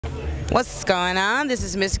What's going on? This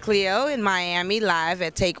is Miss Cleo in Miami, live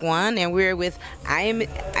at Take One, and we're with I'm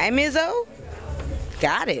Izzo.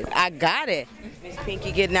 Got it. I got it. Miss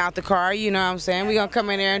Pinky getting out the car, you know what I'm saying? We're going to come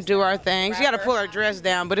in there and do our thing. She got to pull her dress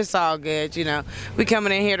down, but it's all good, you know. We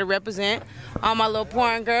coming in here to represent all my little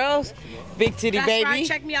porn girls. Big titty That's baby. Right.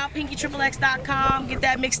 Check me out, PinkyXXX.com. Get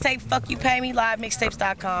that mixtape, Fuck You Pay Me,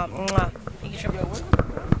 livemixtapes.com. Pinky Triple X.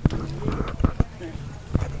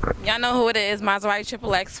 Y'all know who it is, Maserati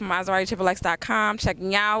Triple X from MaseratiXXX.com. Check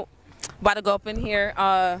me out. About to go up in here.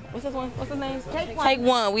 What's this one? What's the name? Take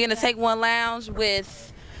One. We in the Take One Lounge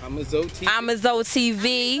with Amazon TV.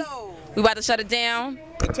 TV. We about to shut it down.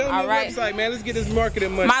 Tell me the website, man. Let's get this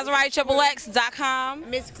marketing money. MaseratiXXX.com.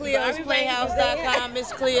 Miss Cleo's Playhouse.com.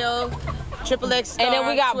 Miss Cleo Triple X. And then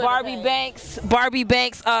we got Barbie Banks. Barbie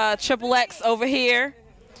Banks Triple X over here.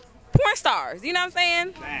 Porn stars. You know what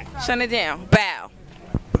I'm saying? Shut it down. Bow.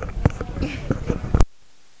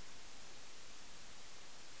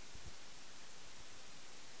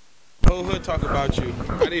 Whole hood talk about you.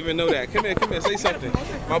 I didn't even know that. Come here, say something.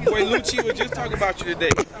 My boy Lucci was just talking about you today.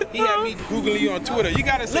 He had me Googling you on Twitter. You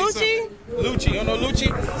gotta say something. Lucci, you don't know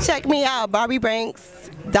Lucci? Check me out,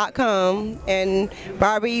 BarbieBranks.com and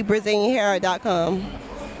BarbieBrazilianHair.com.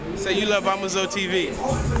 Say you love Amazon TV.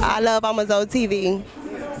 I love Amazon TV.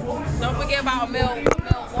 Don't forget about Mill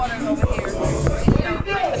Waters over here.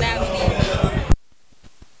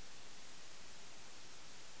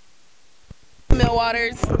 Mill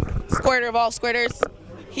Waters, squirter of all squirters,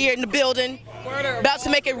 here in the building. About to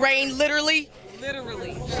make it rain, literally.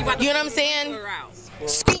 Literally. You know what I'm saying?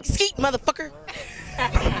 Skeet, skeet, motherfucker.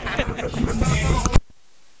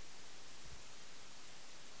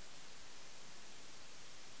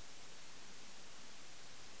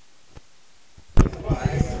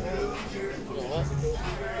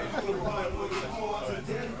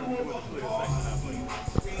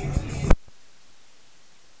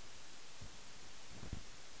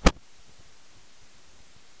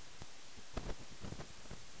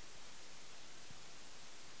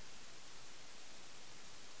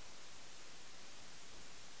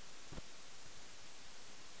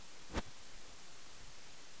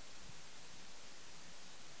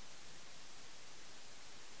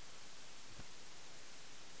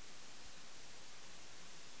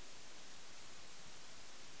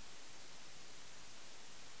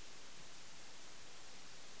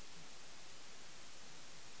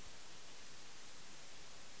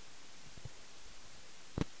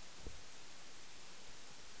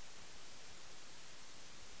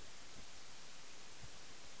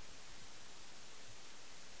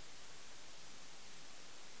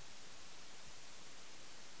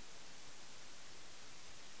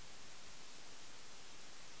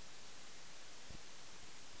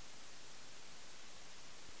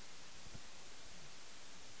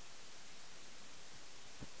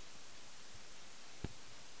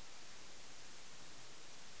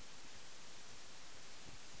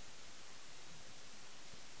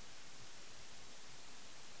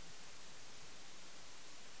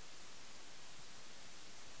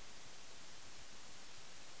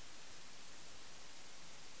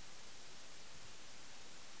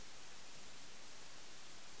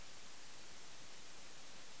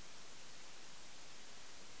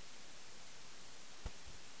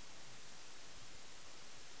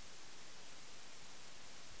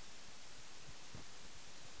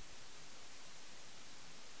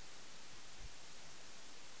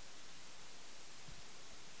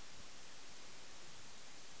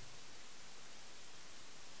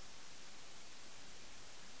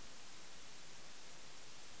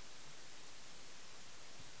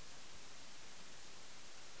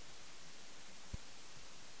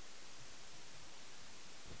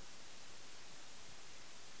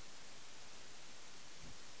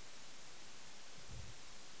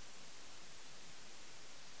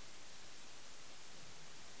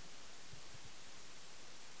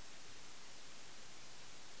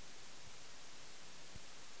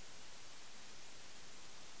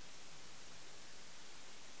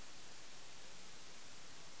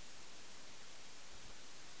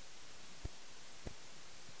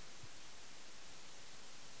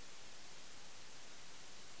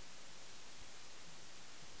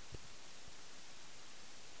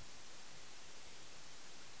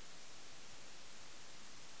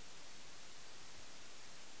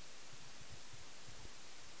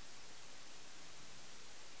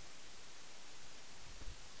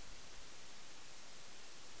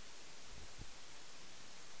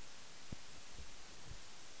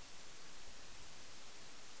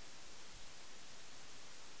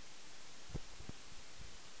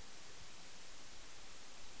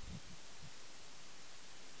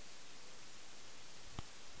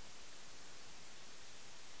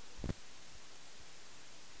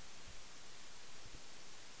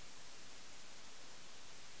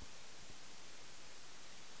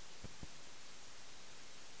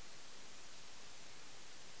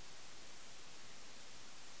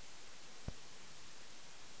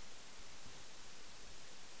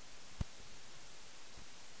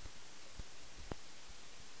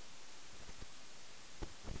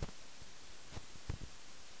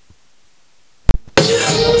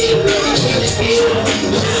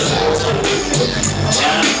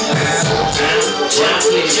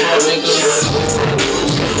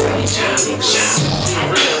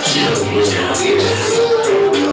 Yeah.